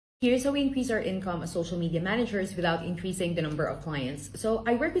Here's how we increase our income as social media managers without increasing the number of clients. So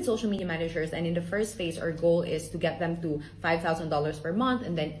I work with social media managers, and in the first phase, our goal is to get them to $5,000 per month,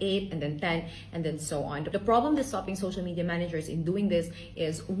 and then 8, and then 10, and then so on. The problem that's stopping social media managers in doing this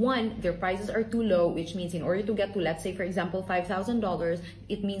is, one, their prices are too low, which means in order to get to, let's say, for example, $5,000,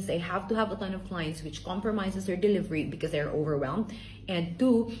 it means they have to have a ton of clients, which compromises their delivery because they're overwhelmed. And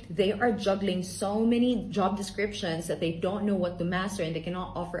two, they are juggling so many job descriptions that they don't know what to master, and they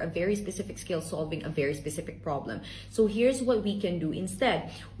cannot offer a very specific skill solving a very specific problem. So here's what we can do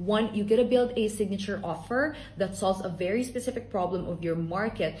instead. One, you gotta build a signature offer that solves a very specific problem of your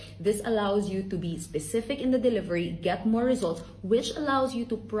market. This allows you to be specific in the delivery, get more results, which allows you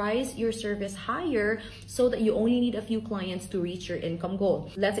to price your service higher so that you only need a few clients to reach your income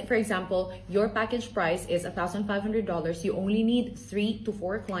goal. Let's say, for example, your package price is $1,500. You only need 3 to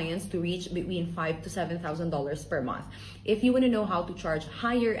 4 clients to reach between $5,000 to $7,000 per month. If you want to know how to charge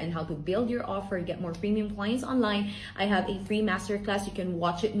higher and how to build your offer, get more premium clients online, I have a free masterclass. You can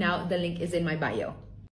watch it now. The link is in my bio.